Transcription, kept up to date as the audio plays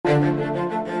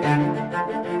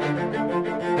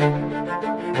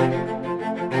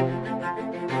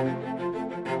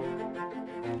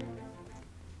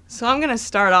So I'm going to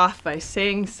start off by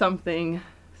saying something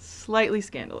slightly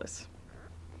scandalous.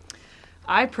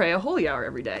 I pray a holy hour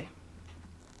every day.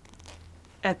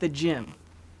 At the gym.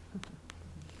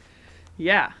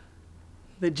 Yeah,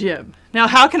 the gym. Now,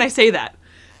 how can I say that?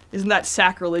 Isn't that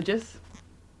sacrilegious?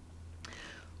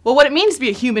 Well, what it means to be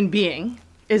a human being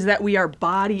is that we are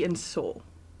body and soul.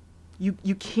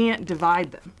 You can't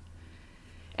divide them.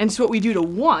 And so what we do to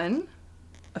one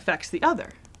affects the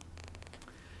other.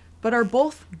 But are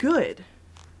both good?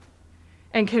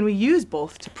 And can we use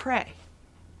both to pray?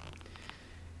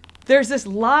 There's this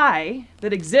lie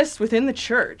that exists within the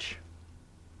church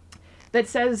that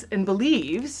says and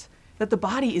believes that the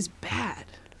body is bad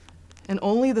and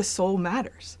only the soul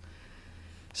matters.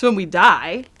 So when we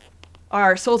die,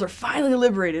 our souls are finally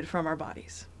liberated from our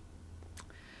bodies.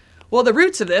 Well, the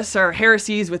roots of this are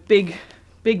heresies with big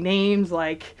names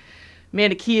like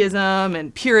Manichaeism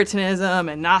and Puritanism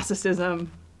and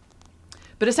Gnosticism.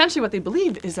 But essentially what they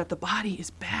believe is that the body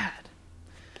is bad.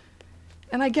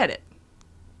 And I get it.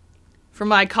 For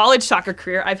my college soccer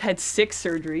career, I've had 6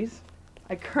 surgeries.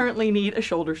 I currently need a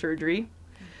shoulder surgery.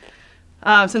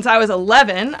 Since I was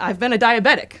 11, I've been a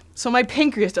diabetic, so my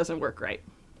pancreas doesn't work right.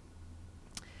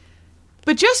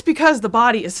 But just because the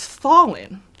body is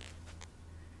fallen,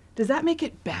 does that make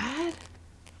it bad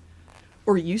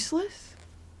or useless?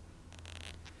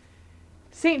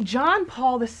 St. John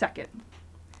Paul II,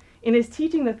 in his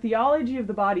teaching The Theology of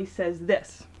the Body, says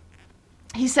this.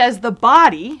 He says, the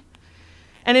body,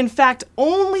 and in fact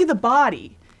only the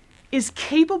body, is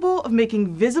capable of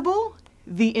making visible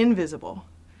the invisible,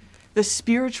 the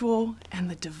spiritual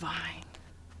and the divine.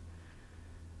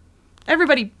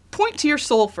 Everybody, point to your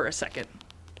soul for a second.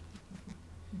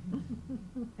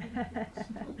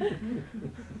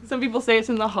 Some people say it's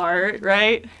in the heart,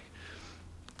 right?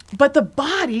 But the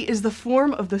body is the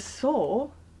form of the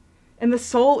soul, and the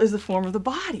soul is the form of the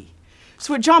body.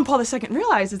 So what John Paul II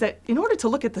realized is that in order to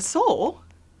look at the soul,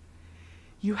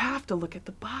 you have to look at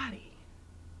the body.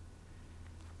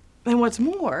 And what's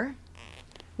more,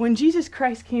 when Jesus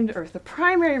Christ came to earth, the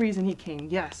primary reason he came,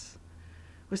 yes,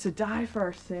 was to die for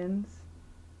our sins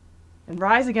and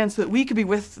rise again so that we could be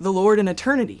with the Lord in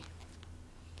eternity.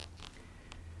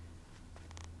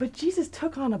 But Jesus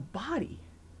took on a body.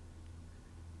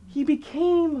 He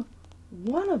became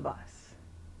one of us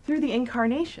through the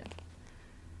incarnation.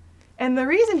 And the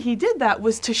reason he did that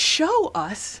was to show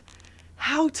us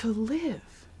how to live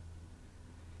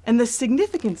and the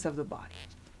significance of the body.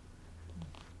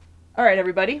 All right,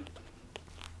 everybody.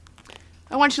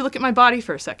 I want you to look at my body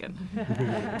for a second.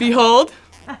 Behold,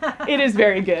 it is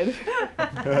very good.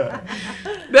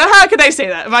 Now, how can I say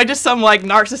that? Am I just some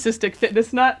narcissistic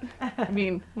fitness nut? I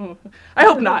mean, I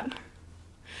hope not.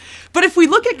 But if we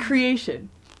look at creation,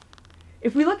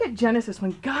 if we look at Genesis,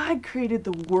 when God created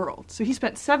the world, so he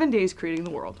spent 7 days creating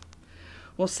the world.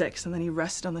 Well, 6, and then he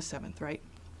rested on the 7th, right?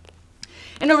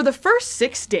 And over the first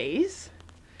 6 days,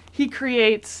 he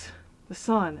creates the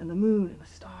sun and the moon and the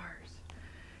stars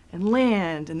and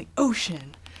land and the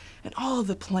ocean and all of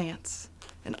the plants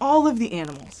and all of the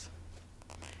animals.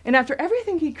 And after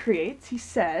everything he creates, he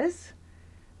says,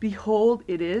 behold,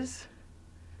 it is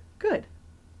good.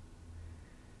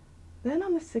 Then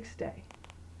on the 6th day,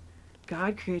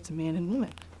 God creates a man and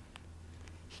woman.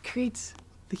 He creates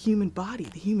the human body,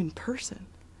 the human person.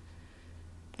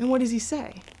 And what does he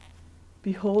say?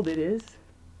 Behold, it is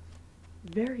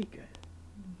very good.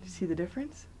 You see the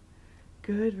difference?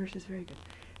 Good versus very good.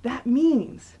 That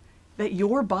means that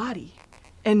your body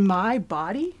and my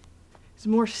body is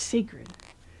more sacred,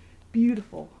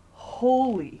 beautiful,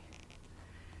 holy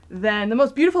than the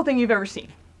most beautiful thing you've ever seen.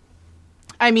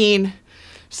 I mean,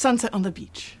 sunset on the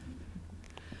beach,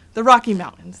 the Rocky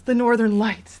Mountains, the Northern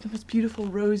Lights, the most beautiful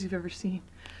rose you've ever seen,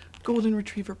 golden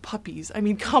retriever puppies. I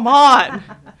mean, come on.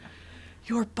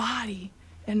 Your body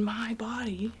and my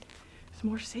body is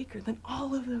more sacred than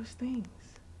all of those things.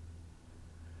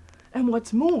 And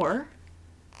what's more,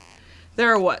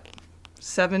 there are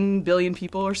 7 billion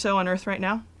people or so on Earth right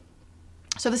now?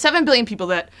 So the 7 billion people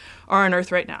that are on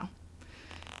Earth right now,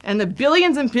 and the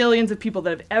billions and billions of people that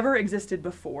have ever existed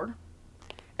before,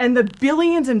 and the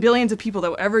billions and billions of people that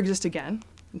will ever exist again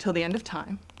until the end of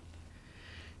time,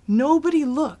 nobody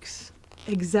looks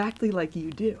exactly like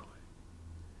you do.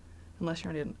 Unless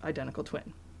you're an identical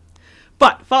twin.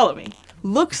 But, follow me,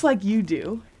 looks like you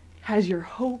do, has your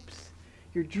hopes,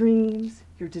 your dreams,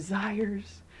 your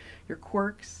desires, your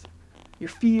quirks, your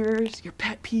fears, your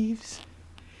pet peeves.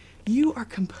 You are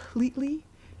completely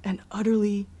and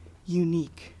utterly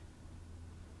unique.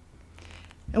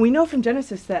 And we know from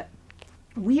Genesis that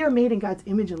we are made in God's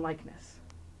image and likeness.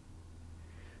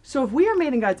 So if we are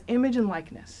made in God's image and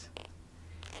likeness,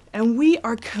 and we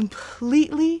are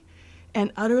completely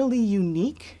and utterly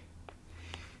unique,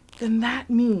 then that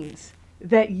means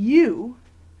that you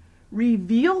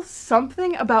reveal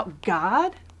something about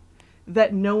God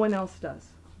that no one else does.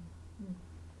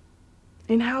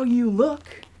 In how you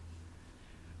look,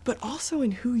 but also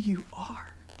in who you are.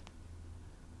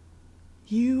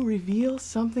 You reveal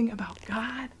something about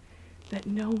God that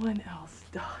no one else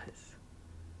does.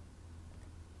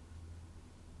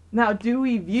 Now, do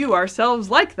we view ourselves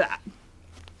like that?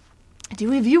 Do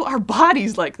we view our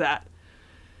bodies like that?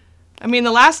 I mean,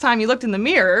 the last time you looked in the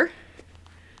mirror,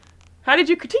 how did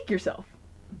you critique yourself?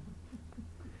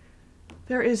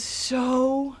 There is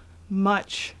so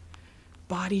much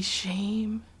body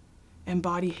shame and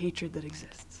body hatred that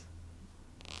exists.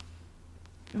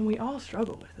 And we all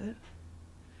struggle with it.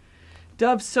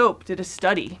 Dove Soap did a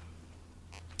study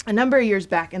a number of years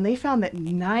back, and they found that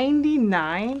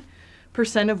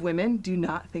 99% of women do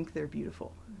not think they're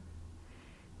beautiful.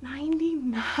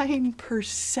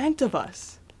 99% of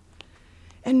us.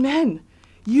 And men,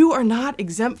 you are not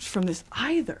exempt from this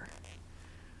either.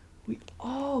 We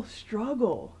all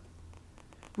struggle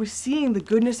with seeing the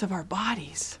goodness of our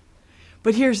bodies.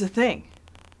 But here's the thing.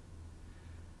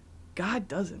 God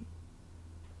doesn't.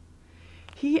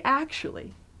 He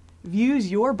actually views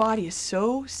your body as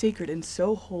so sacred and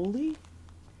so holy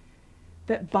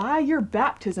that by your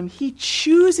baptism, he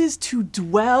chooses to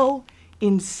dwell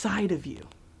inside of you.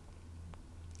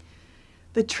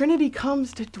 The Trinity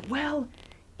comes to dwell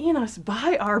in us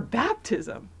by our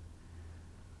baptism.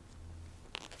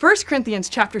 1 Corinthians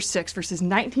chapter 6, verses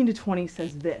 19 to 20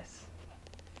 says this.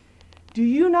 Do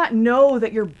you not know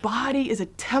that your body is a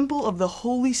temple of the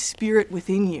Holy Spirit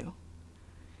within you,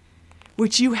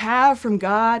 which you have from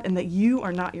God, and that you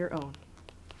are not your own?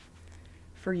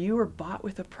 For you are bought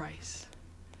with a price.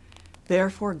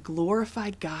 Therefore,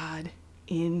 glorify God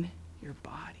in your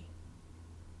body.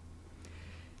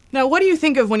 Now, what do you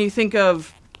think of when you think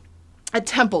of a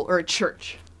temple or a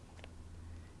church?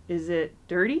 Is it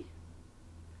dirty?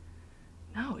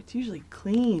 No, it's usually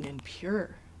clean and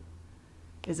pure.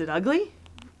 Is it ugly?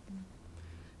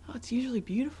 Oh, it's usually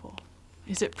beautiful.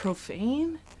 Is it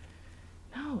profane?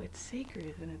 No, it's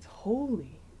sacred and it's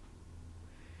holy.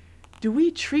 Do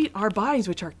we treat our bodies,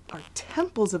 which are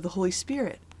temples of the Holy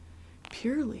Spirit,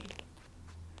 purely?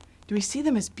 Do we see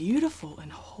them as beautiful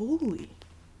and holy?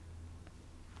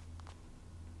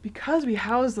 Because we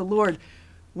house the Lord,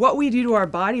 what we do to our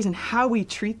bodies and how we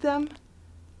treat them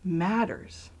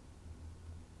matters.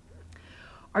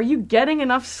 Are you getting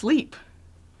enough sleep?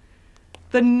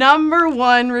 The number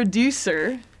one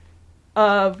reducer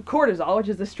of cortisol, which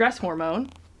is the stress hormone,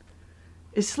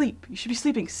 is sleep. You should be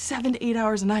sleeping 7 to 8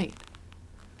 hours a night.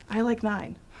 I like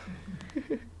 9.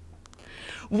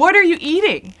 What are you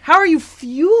eating? How are you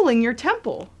fueling your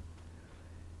temple?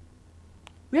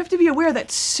 We have to be aware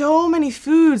that so many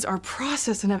foods are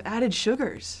processed and have added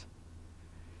sugars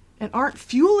and aren't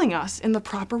fueling us in the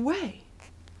proper way.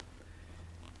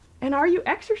 And are you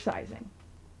exercising?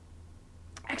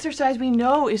 Exercise, we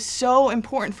know, is so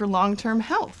important for long-term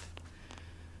health.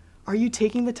 Are you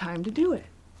taking the time to do it?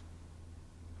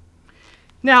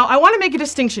 Now, I want to make a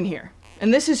distinction here,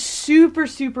 and this is super,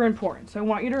 super important, so I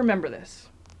want you to remember this.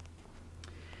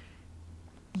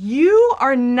 You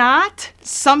are not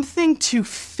something to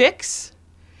fix.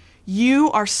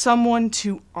 You are someone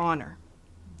to honor.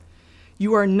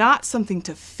 You are not something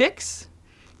to fix.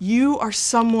 You are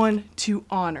someone to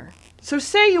honor. So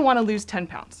say you want to lose 10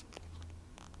 pounds.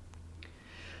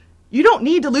 You don't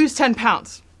need to lose 10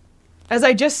 pounds. As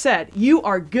I just said, you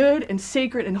are good and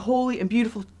sacred and holy and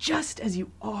beautiful just as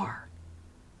you are.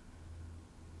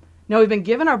 Now, we've been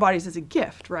given our bodies as a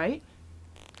gift, right?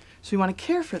 So we want to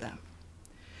care for them.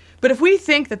 But if we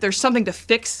think that there's something to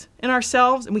fix in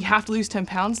ourselves and we have to lose 10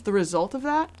 pounds, the result of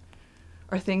that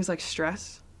are things like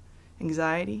stress,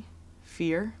 anxiety,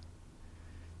 fear,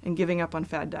 and giving up on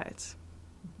fad diets.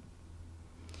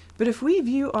 But if we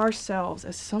view ourselves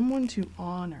as someone to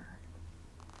honor,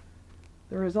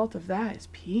 the result of that is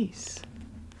peace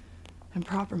and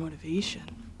proper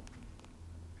motivation.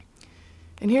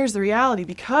 And here's the reality.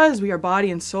 Because we are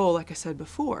body and soul, like I said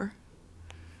before,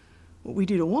 what we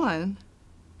do to one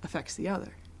affects the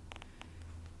other.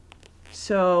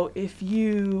 So if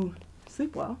you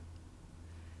sleep well,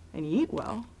 and you eat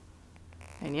well,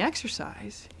 and you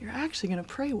exercise, you're actually going to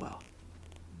pray well.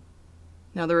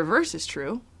 Now the reverse is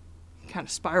true. You kind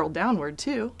of spiral downward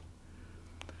too.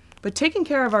 But taking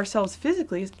care of ourselves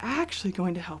physically is actually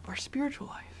going to help our spiritual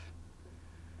life.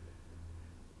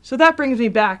 So that brings me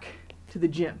back to the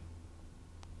gym.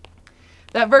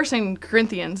 That verse in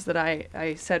Corinthians that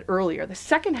I said earlier, the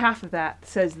second half of that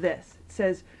says this. It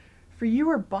says, "For you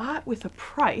are bought with a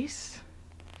price,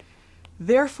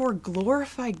 therefore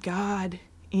glorify God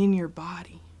in your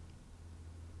body."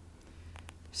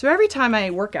 So every time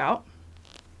I work out,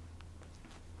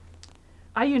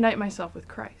 I unite myself with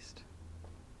Christ.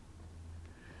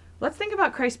 Let's think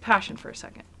about Christ's passion for a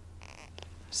second.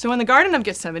 So in the Garden of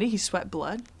Gethsemane, he sweat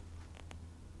blood.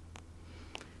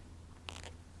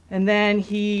 And then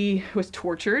he was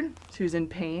tortured, so he was in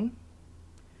pain.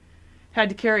 Had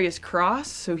to carry his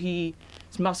cross, so his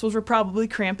muscles were probably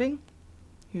cramping.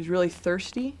 He was really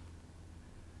thirsty.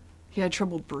 He had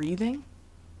trouble breathing.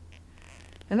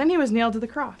 And then he was nailed to the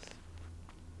cross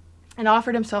and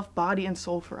offered himself body and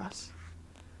soul for us.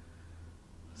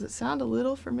 Does it sound a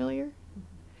little familiar?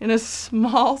 In a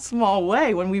small, small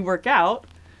way, when we work out,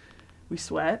 we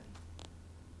sweat.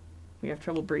 We have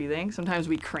trouble breathing. Sometimes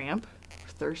we cramp.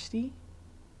 Thirsty.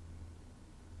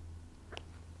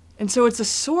 And so it's a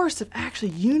source of actually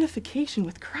unification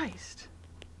with Christ.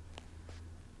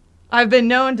 I've been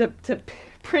known to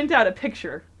print out a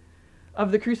picture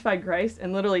of the crucified Christ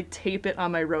and literally tape it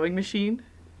on my rowing machine,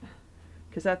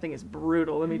 because that thing is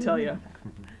brutal, let me tell you.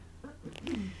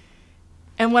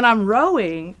 And when I'm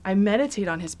rowing, I meditate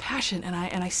on his passion and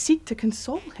I seek to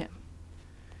console him,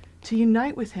 to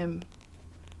unite with him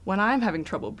when I'm having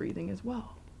trouble breathing as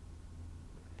well.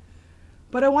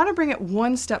 But I want to bring it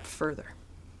one step further.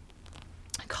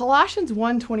 Colossians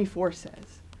 1:24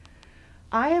 says,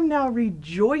 "I am now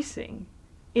rejoicing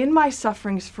in my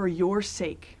sufferings for your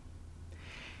sake.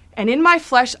 And in my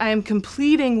flesh I am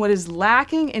completing what is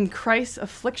lacking in Christ's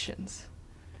afflictions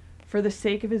for the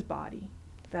sake of his body,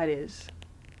 that is,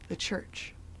 the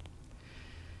church."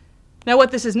 Now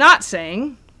what this is not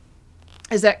saying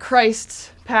is that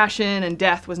Christ's passion and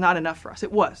death was not enough for us.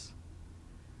 It was.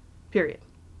 Period.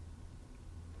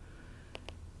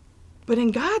 But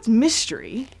in God's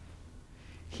mystery,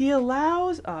 he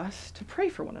allows us to pray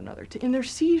for one another, to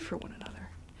intercede for one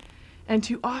another, and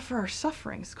to offer our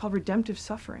sufferings, called redemptive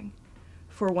suffering,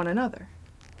 for one another.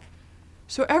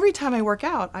 So every time I work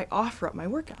out, I offer up my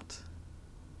workouts.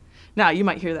 Now, you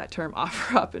might hear that term,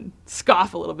 offer up, and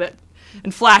scoff a little bit,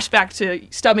 and flash back to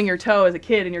stubbing your toe as a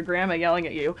kid and your grandma yelling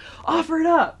at you, "Offer it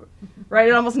up," right?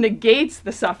 It almost negates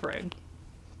the suffering.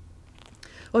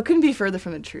 Well, it couldn't be further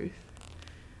from the truth.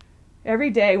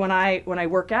 Every day when I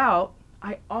work out,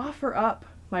 I offer up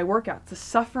my workouts, the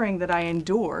suffering that I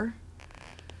endure,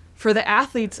 for the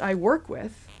athletes I work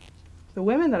with, the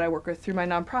women that I work with through my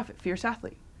nonprofit, Fierce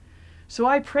Athlete. So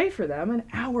I pray for them an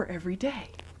hour every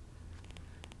day.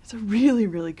 It's a really,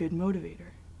 really good motivator.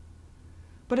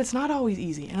 But it's not always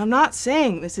easy. And I'm not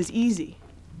saying this is easy.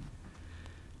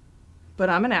 But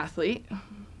I'm an athlete,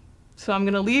 so I'm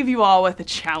going to leave you all with a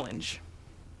challenge.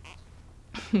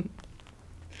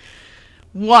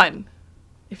 1,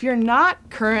 if you're not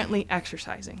currently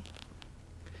exercising,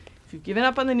 if you've given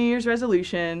up on the New Year's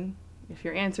resolution, if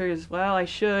your answer is, well, I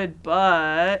should,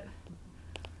 but,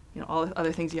 all the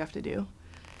other things you have to do,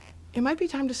 it might be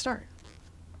time to start.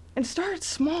 And start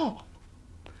small.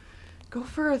 Go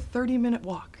for a 30-minute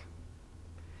walk.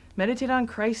 Meditate on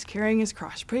Christ carrying his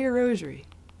cross. Pray your rosary.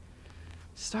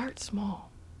 Start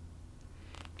small.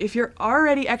 If you're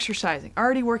already exercising,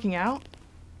 already working out,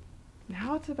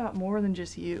 now it's about more than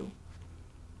just you,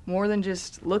 more than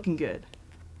just looking good.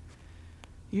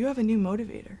 You have a new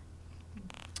motivator.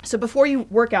 So before you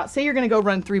work out, say you're going to go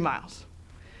run 3 miles,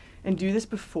 and do this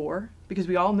before, because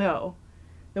we all know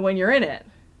that when you're in it,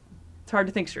 it's hard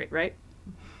to think straight, right?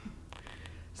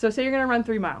 So say you're going to run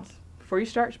 3 miles. Before you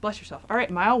start, just bless yourself. All right,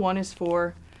 mile 1 is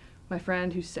for my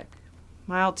friend who's sick.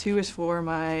 Mile 2 is for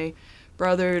my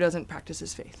brother who doesn't practice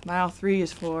his faith. Mile 3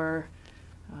 is for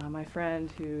my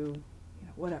friend who,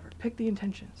 whatever. Pick the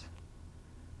intentions.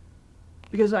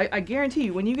 Because I guarantee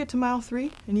you, when you get to mile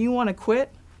 3 and you want to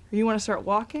quit or you want to start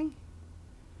walking,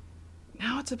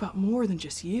 now it's about more than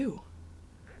just you.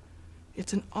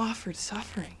 It's an offered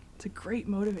suffering. It's a great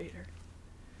motivator.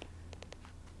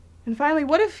 And finally,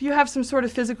 what if you have some sort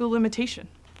of physical limitation?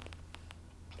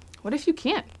 What if you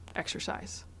can't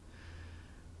exercise?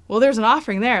 Well, there's an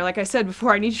offering there. Like I said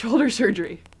before, I need shoulder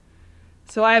surgery.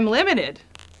 So I am limited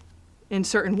in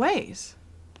certain ways.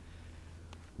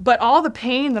 But all the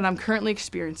pain that I'm currently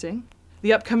experiencing,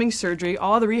 the upcoming surgery,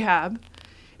 all the rehab,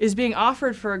 is being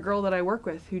offered for a girl that I work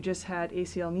with who just had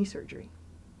ACL knee surgery.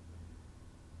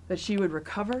 That she would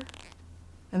recover,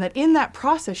 and that in that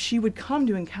process she would come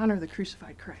to encounter the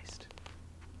crucified Christ.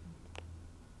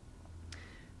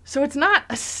 So it's not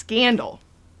a scandal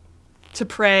to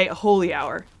pray a holy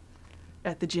hour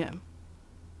at the gym.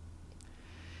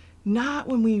 not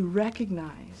when we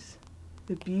recognize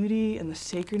the beauty and the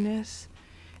sacredness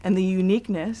and the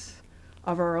uniqueness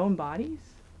of our own bodies,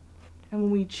 and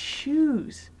when we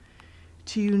choose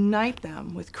to unite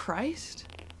them with Christ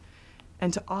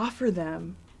and to offer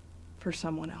them for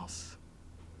someone else.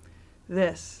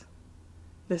 This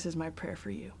is my prayer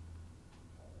for you.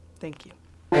 Thank you.